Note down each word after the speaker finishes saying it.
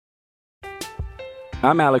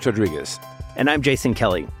I'm Alex Rodriguez. And I'm Jason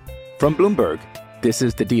Kelly. From Bloomberg, this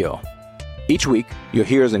is The Deal. Each week, you'll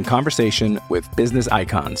hear us in conversation with business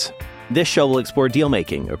icons. This show will explore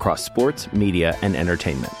deal-making across sports, media, and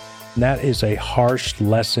entertainment. That is a harsh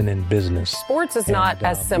lesson in business. Sports is not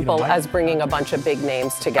as simple as bringing a bunch of big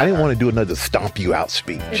names together. I didn't want to do another stomp you out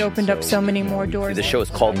speech. It opened up so many more doors. The show is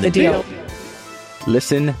called The Deal.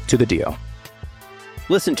 Listen to The Deal.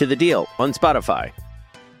 Listen to The Deal on Spotify.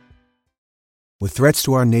 With threats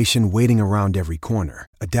to our nation waiting around every corner,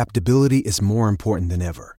 adaptability is more important than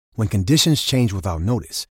ever. When conditions change without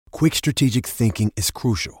notice, quick strategic thinking is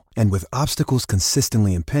crucial. And with obstacles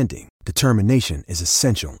consistently impending, determination is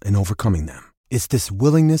essential in overcoming them. It's this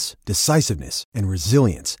willingness, decisiveness, and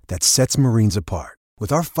resilience that sets Marines apart.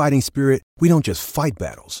 With our fighting spirit, we don't just fight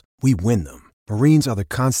battles, we win them. Marines are the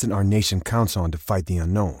constant our nation counts on to fight the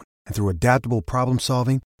unknown. And through adaptable problem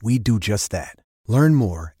solving, we do just that. Learn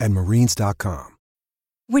more at marines.com.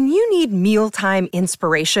 When you need mealtime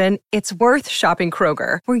inspiration, it's worth shopping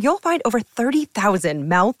Kroger, where you'll find over 30,000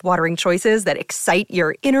 mouth-watering choices that excite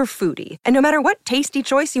your inner foodie. And no matter what tasty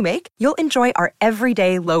choice you make, you'll enjoy our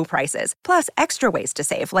everyday low prices, plus extra ways to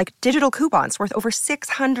save, like digital coupons worth over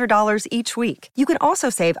 $600 each week. You can also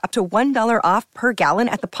save up to $1 off per gallon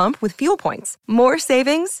at the pump with fuel points. More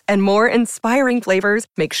savings and more inspiring flavors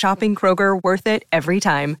make shopping Kroger worth it every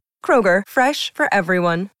time. Kroger, fresh for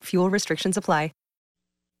everyone. Fuel restrictions apply.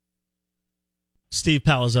 Steve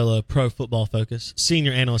Palazzolo, Pro Football Focus,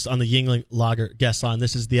 senior analyst on the Yuengling Lager guest line.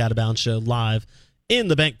 This is the Out of Bounds Show live in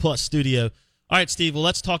the Bank Plus studio. All right, Steve, well,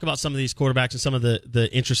 let's talk about some of these quarterbacks and some of the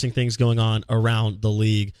interesting things going on around the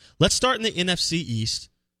league. Let's start in the NFC East,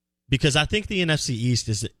 because I think the NFC East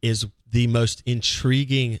is the most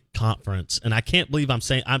intriguing conference, and I can't believe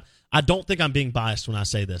I don't think I'm being biased when I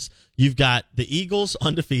say this. You've got the Eagles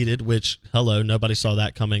undefeated, which, hello, nobody saw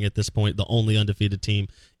that coming at this point, the only undefeated team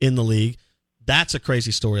in the league. That's a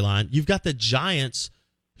crazy storyline. You've got the Giants,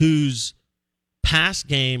 whose pass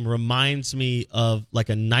game reminds me of like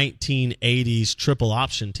a 1980s triple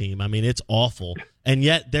option team. I mean, it's awful. And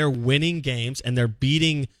yet they're winning games and they're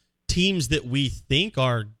beating teams that we think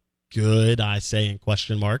are good, I say in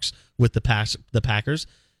question marks, with the Packers.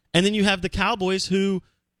 And then you have the Cowboys, who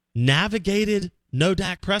navigated no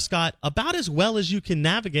Dak Prescott about as well as you can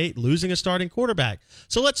navigate losing a starting quarterback.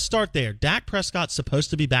 So let's start there. Dak Prescott's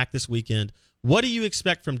supposed to be back this weekend. What do you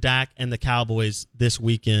expect from Dak and the Cowboys this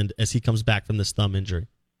weekend as he comes back from this thumb injury?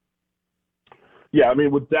 Yeah, I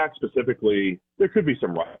mean, with Dak specifically, there could be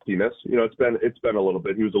some rustiness. You know, it's been a little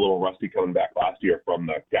bit. He was a little rusty coming back last year from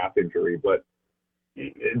the calf injury, but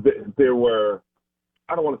there were,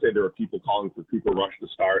 I don't want to say there were people calling for Cooper Rush to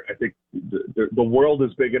start. I think the world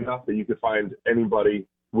is big enough that you could find anybody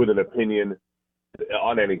with an opinion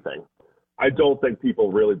on anything. I don't think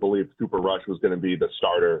people really believed Cooper Rush was going to be the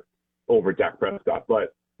starter over Dak Prescott,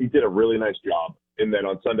 but he did a really nice job. And then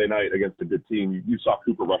on Sunday night against a good team, you saw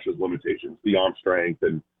Cooper Rush's limitations, the arm strength,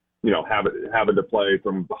 and having to play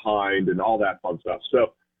from behind and all that fun stuff.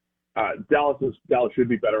 So Dallas should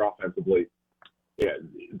be better offensively. Yeah,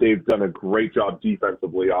 they've done a great job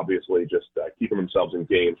defensively, obviously, just keeping themselves in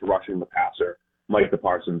games, rushing the passer, Micah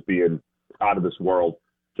Parsons being out of this world.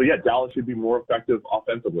 So, yeah, Dallas should be more effective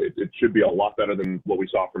offensively. It should be a lot better than what we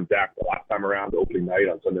saw from Dak the last time around, opening night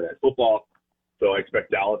on Sunday Night Football. So I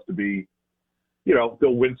expect Dallas to be, they'll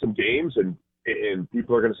win some games, and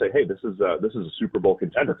people are going to say, hey, this is a Super Bowl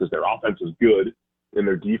contender because their offense is good and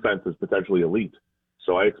their defense is potentially elite.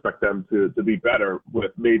 So I expect them to be better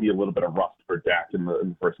with maybe a little bit of rust for Dak in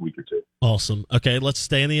the first week or two. Awesome. Okay, let's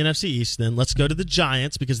stay in the NFC East then. Let's go to the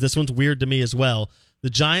Giants, because this one's weird to me as well. The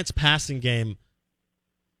Giants' passing game,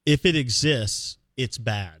 if it exists, it's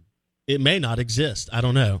bad. It may not exist. I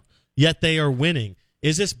don't know. Yet they are winning.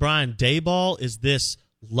 Is this Brian Daboll? Is this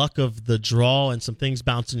luck of the draw and some things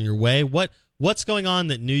bouncing your way? What's going on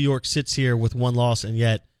that New York sits here with one loss and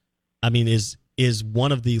yet, I mean, is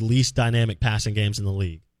one of the least dynamic passing games in the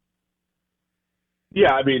league?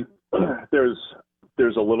 Yeah, I mean, there's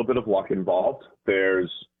a little bit of luck involved. There's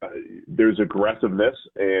aggressiveness,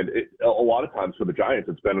 and a lot of times for the Giants,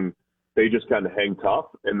 it's been they just kind of hang tough,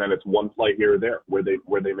 and then it's one play here or there where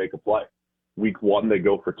they make a play. Week 1, they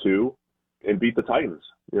go for 2 and beat the Titans.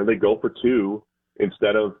 They go for 2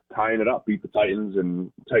 instead of tying it up, beat the Titans,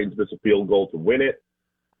 and Titans miss a field goal to win it.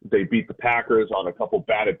 They beat the Packers on a couple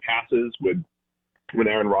batted passes when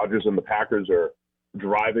Aaron Rodgers and the Packers are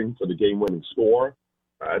driving for the game-winning score.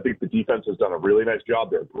 I think the defense has done a really nice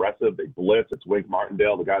job. They're aggressive. They blitz. It's Wink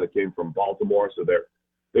Martindale, the guy that came from Baltimore. So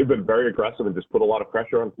they've been very aggressive and just put a lot of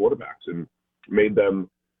pressure on quarterbacks and made them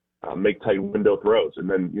make tight window throws. And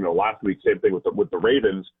then, last week, same thing with the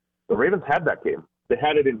Ravens. The Ravens had that game. They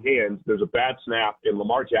had it in hand. There's a bad snap, and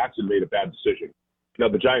Lamar Jackson made a bad decision. Now,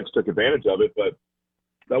 the Giants took advantage of it, but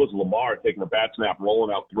that was Lamar taking a bad snap,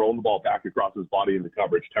 rolling out, throwing the ball back across his body into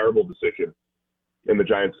coverage. Terrible decision. And the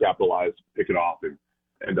Giants capitalized, pick it off, and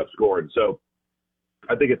end up scoring. So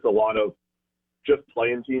I think it's a lot of just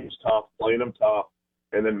playing teams tough, playing them tough,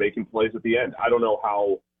 and then making plays at the end. I don't know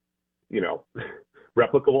how,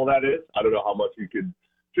 replicable that is. I don't know how much you could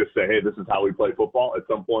just say, hey, this is how we play football. At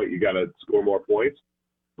some point, you got to score more points.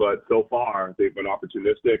 But so far, they've been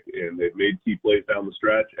opportunistic, and they've made key plays down the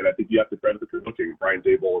stretch. And I think you have to credit the coaching, Brian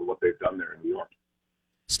Daboll, and what they've done there in New York.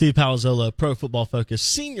 Steve Palazzolo, Pro Football Focus,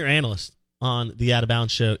 senior analyst on the Out of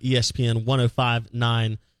Bounds Show, ESPN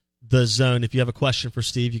 105.9 The Zone. If you have a question for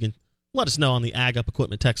Steve, you can let us know on the Ag Up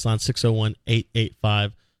Equipment text line,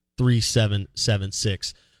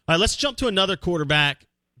 601-885-3776. All right, let's jump to another quarterback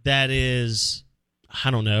that is, I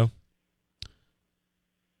don't know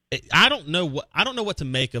what to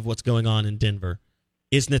make of what's going on in Denver.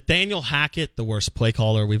 Is Nathaniel Hackett the worst play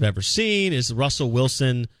caller we've ever seen? Is Russell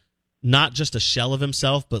Wilson not just a shell of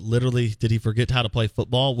himself, but literally did he forget how to play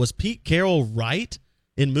football? Was Pete Carroll right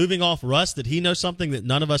in moving off Russ? Did he know something that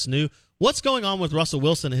none of us knew? What's going on with Russell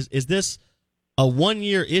Wilson? Is this a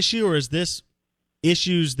one-year issue, or is this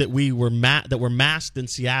issues that were masked in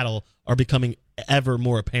Seattle are becoming ever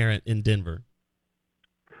more apparent in Denver?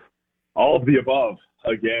 All of the above.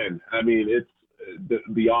 Again, I mean, it's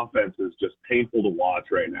the offense is just painful to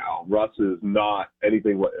watch right now. Russ is not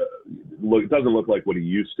anything. It doesn't look like what he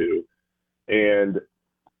used to. And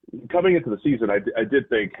coming into the season, I did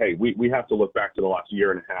think, hey, we have to look back to the last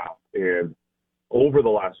year and a half. And over the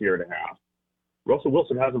last year and a half, Russell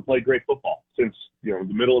Wilson hasn't played great football since the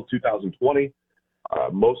middle of 2020,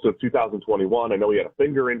 most of 2021. I know he had a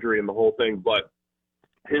finger injury and the whole thing, but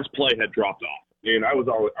his play had dropped off. And I was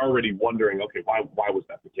already wondering, okay, why was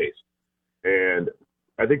that the case? And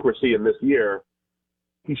I think we're seeing this year,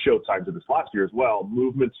 he showed signs of this last year as well.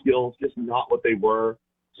 Movement skills, just not what they were.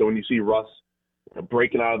 So when you see Russ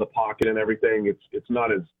breaking out of the pocket and everything, it's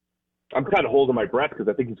not as – I'm kind of holding my breath because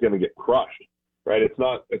I think he's going to get crushed, right? It's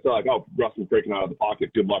not like, oh, Russ is breaking out of the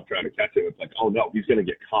pocket, good luck trying to catch him. It's like, oh, no, he's going to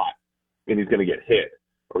get caught and he's going to get hit,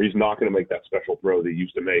 or he's not going to make that special throw that he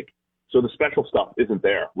used to make. So the special stuff isn't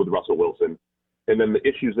there with Russell Wilson. And then the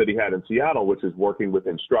issues that he had in Seattle, which is working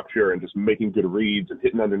within structure and just making good reads and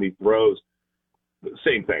hitting underneath throws,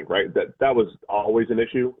 same thing, right? That was always an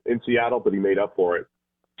issue in Seattle, but he made up for it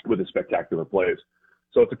with his spectacular plays.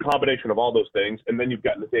 So it's a combination of all those things. And then you've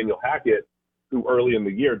got Nathaniel Hackett, who early in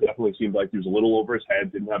the year definitely seemed like he was a little over his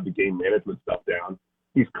head, didn't have the game management stuff down.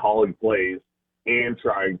 He's calling plays and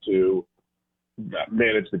trying to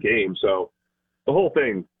manage the game. So the whole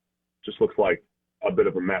thing just looks like a bit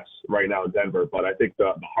of a mess right now in Denver. But I think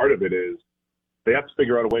the heart of it is they have to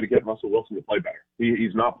figure out a way to get Russell Wilson to play better.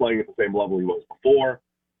 He's not playing at the same level he was before.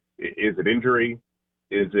 Is it injury?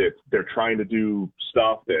 Is it they're trying to do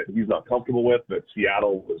stuff that he's not comfortable with, that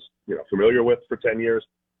Seattle was familiar with for 10 years?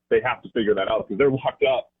 They have to figure that out because they're locked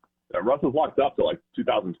up. Russell's locked up to like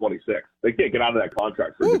 2026. They can't get out of that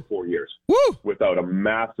contract for a good 4 years without a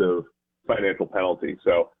massive financial penalty.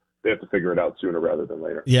 So they have to figure it out sooner rather than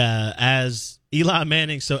later. Yeah, as Eli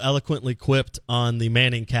Manning so eloquently quipped on the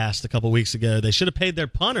Manning cast a couple weeks ago, they should have paid their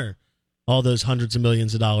punter all those hundreds of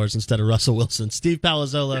millions of dollars instead of Russell Wilson. Steve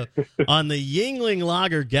Palazzolo on the Yuengling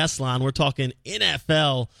Lager guest line. We're talking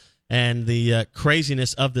NFL and the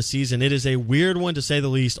craziness of the season. It is a weird one, to say the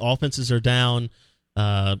least. Offenses are down.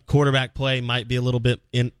 Quarterback play might be a little bit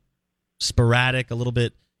sporadic, a little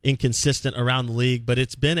bit inconsistent around the league, but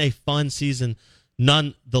it's been a fun season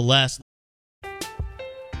nonetheless.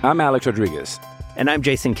 I'm Alex Rodriguez. And I'm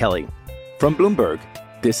Jason Kelly. From Bloomberg,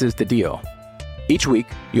 this is The Deal. Each week,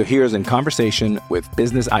 you'll hear us in conversation with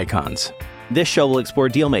business icons. This show will explore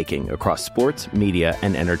deal-making across sports, media,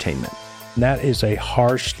 and entertainment. That is a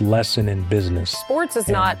harsh lesson in business. Sports is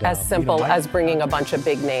not as simple as bringing a bunch of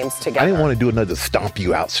big names together. I didn't want to do another stomp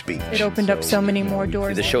you out speech. It opened up so many more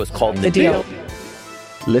doors. The show is called The Deal.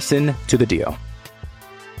 Listen to The Deal.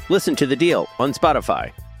 Listen to The Deal on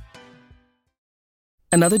Spotify.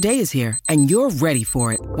 Another day is here, and you're ready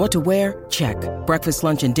for it. What to wear? Check. Breakfast,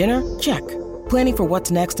 lunch, and dinner? Check. Planning for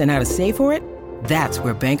what's next and how to save for it? That's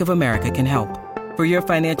where Bank of America can help. For your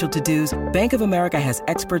financial to-dos, Bank of America has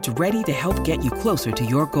experts ready to help get you closer to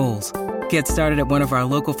your goals. Get started at one of our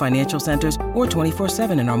local financial centers or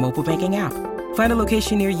 24/7 in our mobile banking app. Find a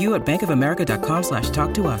location near you at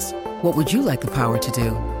bankofamerica.com/talktous. What would you like the power to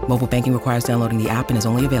do? Mobile banking requires downloading the app and is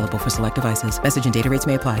only available for select devices. Message and data rates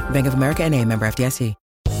may apply. Bank of America NA, member FDIC.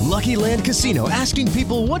 Lucky Land Casino, asking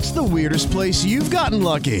people, what's the weirdest place you've gotten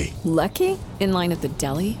lucky? Lucky? In line at the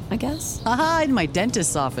deli, I guess? Aha, in my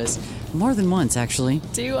dentist's office. More than once, actually.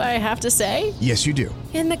 Do I have to say? Yes, you do.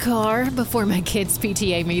 In the car before my kids'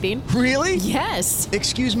 PTA meeting. Really? Yes.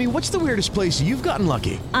 Excuse me, what's the weirdest place you've gotten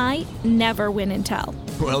lucky? I never win and tell.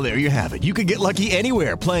 Well, there you have it. You can get lucky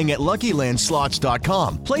anywhere, playing at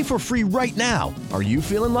LuckyLandSlots.com. Play for free right now. Are you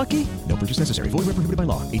feeling lucky? No purchase necessary. Void where prohibited by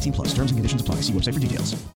law. 18+. Terms and conditions apply. See website for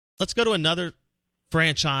details. Let's go to another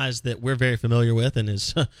franchise that we're very familiar with and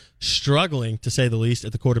is struggling, to say the least,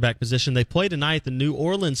 at the quarterback position. They play tonight, the New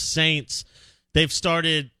Orleans Saints. They've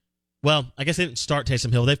started, well, I guess they didn't start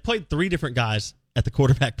Taysom Hill. They've played three different guys at the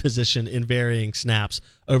quarterback position in varying snaps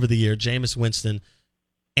over the year. Jameis Winston,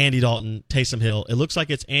 Andy Dalton, Taysom Hill. It looks like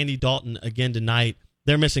it's Andy Dalton again tonight.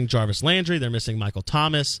 They're missing Jarvis Landry. They're missing Michael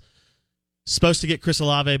Thomas. Supposed to get Chris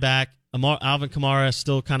Olave back. Alvin Kamara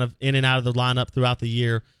still kind of in and out of the lineup throughout the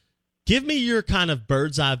year. Give me your kind of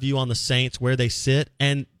bird's eye view on the Saints, where they sit,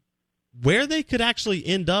 and where they could actually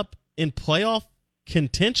end up in playoff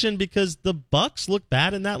contention, because the Bucs look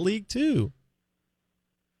bad in that league too.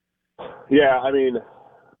 Yeah, I mean,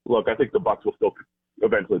 look, I think the Bucs will still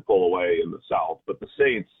eventually pull away in the South, but the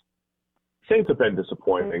Saints have been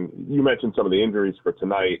disappointing. You mentioned some of the injuries for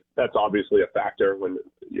tonight. That's obviously a factor when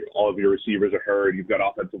all of your receivers are hurt. You've got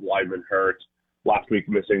offensive linemen hurt. Last week,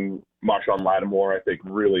 missing Marshawn Lattimore, I think,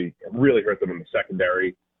 really hurt them in the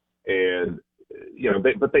secondary. And,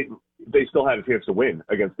 they still had a chance to win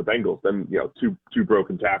against the Bengals. Then, two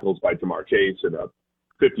broken tackles by Jamar Chase and a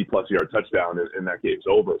 50-plus yard touchdown, and that game's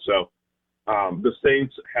over. So the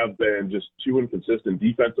Saints have been just too inconsistent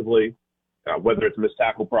defensively, whether it's missed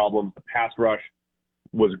tackle problems. The pass rush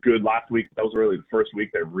was good last week. That was really the first week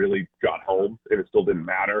they really got home, and it still didn't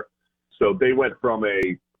matter. So they went from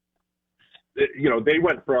a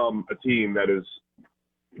team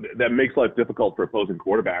that makes life difficult for opposing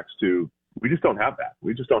quarterbacks to, we just don't have that.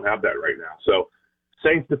 We just don't have that right now. So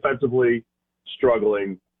Saints defensively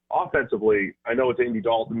struggling. Offensively, I know it's Andy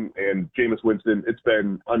Dalton and Jameis Winston. It's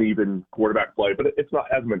been uneven quarterback play, but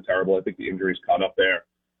hasn't been terrible. I think the injuries caught up there.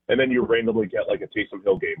 And then you randomly get like a Taysom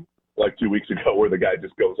Hill game like 2 weeks ago where the guy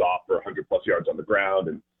just goes off for 100-plus yards on the ground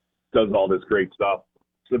and does all this great stuff.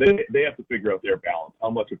 So they have to figure out their balance. How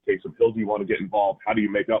much of Taysom Hill do you want to get involved? How do you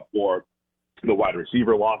make up for the wide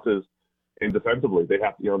receiver losses? And defensively, they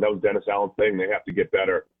have to, that was Dennis Allen's thing. They have to get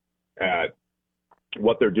better at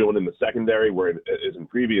what they're doing in the secondary, where it is in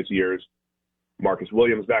previous years. Marcus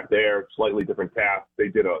Williams back there, slightly different task. They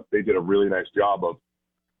did a really nice job of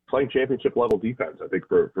playing championship level defense, I think,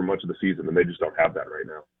 for much of the season, and they just don't have that right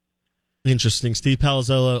now. Interesting. Steve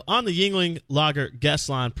Palazzolo on the Yuengling Lager guest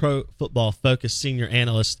line, Pro Football Focus senior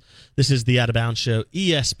analyst. This is the Out of Bounds Show,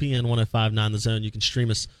 ESPN 105.9 The Zone. You can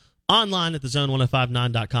stream us online at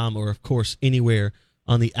thezone1059.com or, of course, anywhere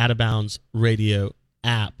on the Out of Bounds radio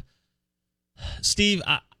app. Steve,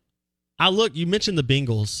 I look, you mentioned the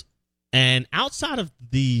Bengals, and outside of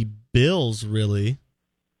the Bills, really,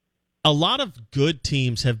 a lot of good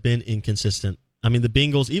teams have been inconsistent. I mean, the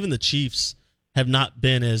Bengals, even the Chiefs, have not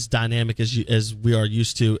been as dynamic as we are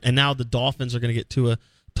used to. And now the Dolphins are going to get Tua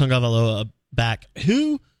Tagovailoa back.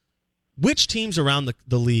 Which teams around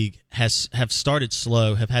the league have started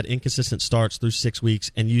slow, have had inconsistent starts through 6 weeks,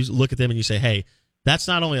 and you look at them and you say, hey, that's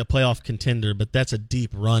not only a playoff contender, but that's a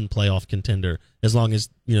deep run playoff contender, as long as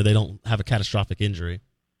they don't have a catastrophic injury?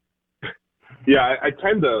 Yeah, I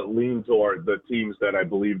tend to lean toward the teams that I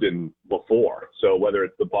believed in before. So whether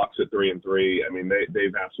it's the Bucs at 3-3, I mean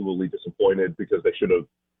they've absolutely disappointed because they should have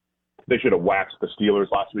waxed the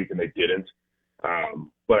Steelers last week and they didn't.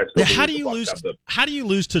 But I still how do you lose? How do you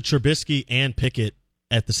lose to Trubisky and Pickett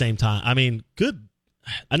at the same time? I mean, good.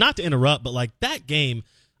 Not to interrupt, but like that game,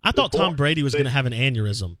 I thought Tom Brady was going to have an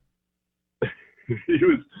aneurysm. He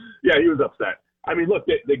was upset. I mean, look,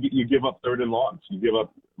 you give up third and longs. You give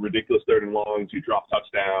up ridiculous third and longs. You drop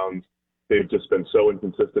touchdowns. They've just been so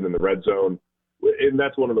inconsistent in the red zone. And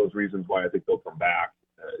that's one of those reasons why I think they'll come back,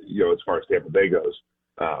 as far as Tampa Bay goes.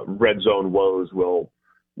 Red zone woes will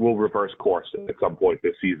reverse course at some point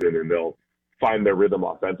this season, and they'll find their rhythm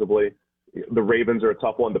offensively. The Ravens are a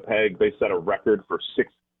tough one to peg. They set a record for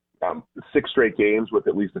six straight games with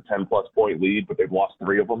at least a 10-plus point lead, but they've lost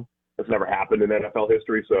 3 of them. That's never happened in NFL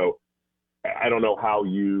history, so I don't know how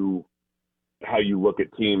you look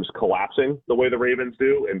at teams collapsing the way the Ravens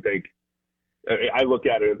do and think. I look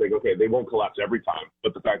at it and think, okay, they won't collapse every time,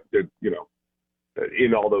 but the fact that they're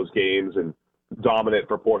in all those games and dominant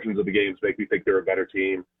for portions of the games make me think they're a better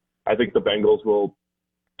team. I think the Bengals will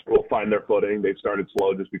find their footing. They've started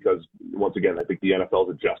slow just because, once again, I think the NFL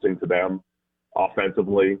is adjusting to them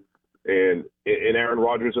offensively. And Aaron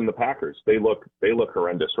Rodgers and the Packers, they look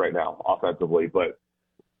horrendous right now offensively, but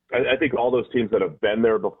I think all those teams that have been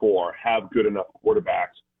there before have good enough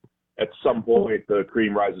quarterbacks. At some point, the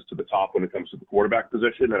cream rises to the top when it comes to the quarterback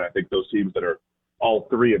position, and I think those teams that are all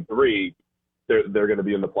 3-3, they're going to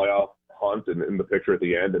be in the playoff hunt and in the picture at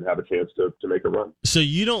the end and have a chance to make a run. So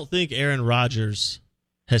you don't think Aaron Rodgers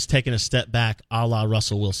has taken a step back a la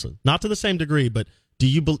Russell Wilson? Not to the same degree, but do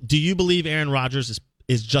you believe Aaron Rodgers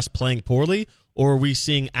is just playing poorly, or are we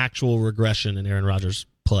seeing actual regression in Aaron Rodgers'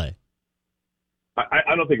 play?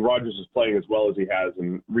 I don't think Rodgers is playing as well as he has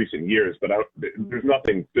in recent years, but there's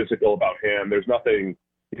nothing physical about him. There's nothing.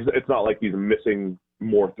 It's not like he's missing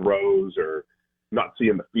more throws or not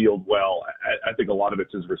seeing the field well. I think a lot of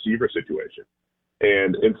it's his receiver situation,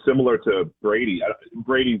 and similar to Brady.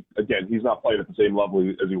 Brady, again, he's not playing at the same level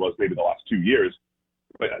as he was maybe the last 2 years,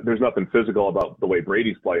 but there's nothing physical about the way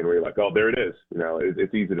Brady's playing where you're like, oh, there it is.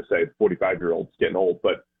 It's easy to say 45-year-old's getting old,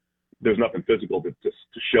 but there's nothing physical to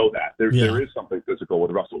show that. There is something physical with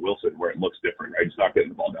Russell Wilson where it looks different, right? He's not getting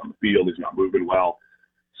the ball down the field. He's not moving well.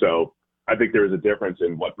 So I think there is a difference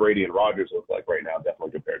in what Brady and Rodgers look like right now,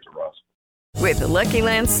 definitely compared to Russ. With the Lucky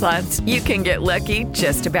Land Slots, you can get lucky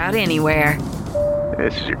just about anywhere.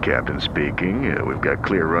 This is your captain speaking. We've got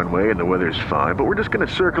clear runway and the weather's fine, but we're just going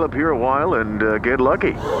to circle up here a while and get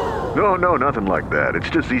lucky. No, nothing like that. It's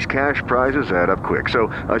just these cash prizes add up quick. So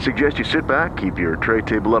I suggest you sit back, keep your tray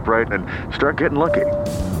table upright, and start getting lucky.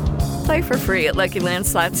 Play for free at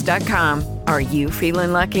LuckyLandSlots.com. Are you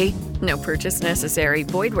feeling lucky? No purchase necessary.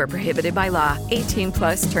 Void where prohibited by law.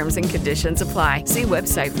 18+ terms and conditions apply. See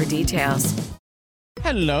website for details.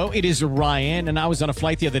 Hello, it is Ryan, and I was on a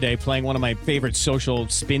flight the other day playing one of my favorite social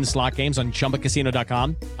spin slot games on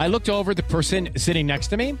ChumbaCasino.com. I looked over at the person sitting next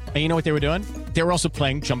to me, and you know what they were doing? They were also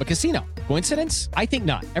playing Chumba Casino. Coincidence? I think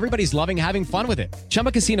not. Everybody's loving having fun with it.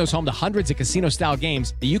 Chumba Casino is home to hundreds of casino-style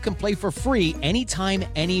games that you can play for free anytime,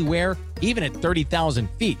 anywhere, even at 30,000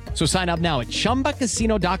 feet. So sign up now at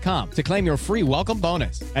ChumbaCasino.com to claim your free welcome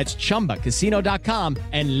bonus. That's ChumbaCasino.com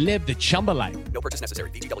and live the Chumba life. No purchase necessary.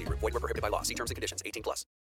 VGW. Void where prohibited by law. See terms and conditions. 18+.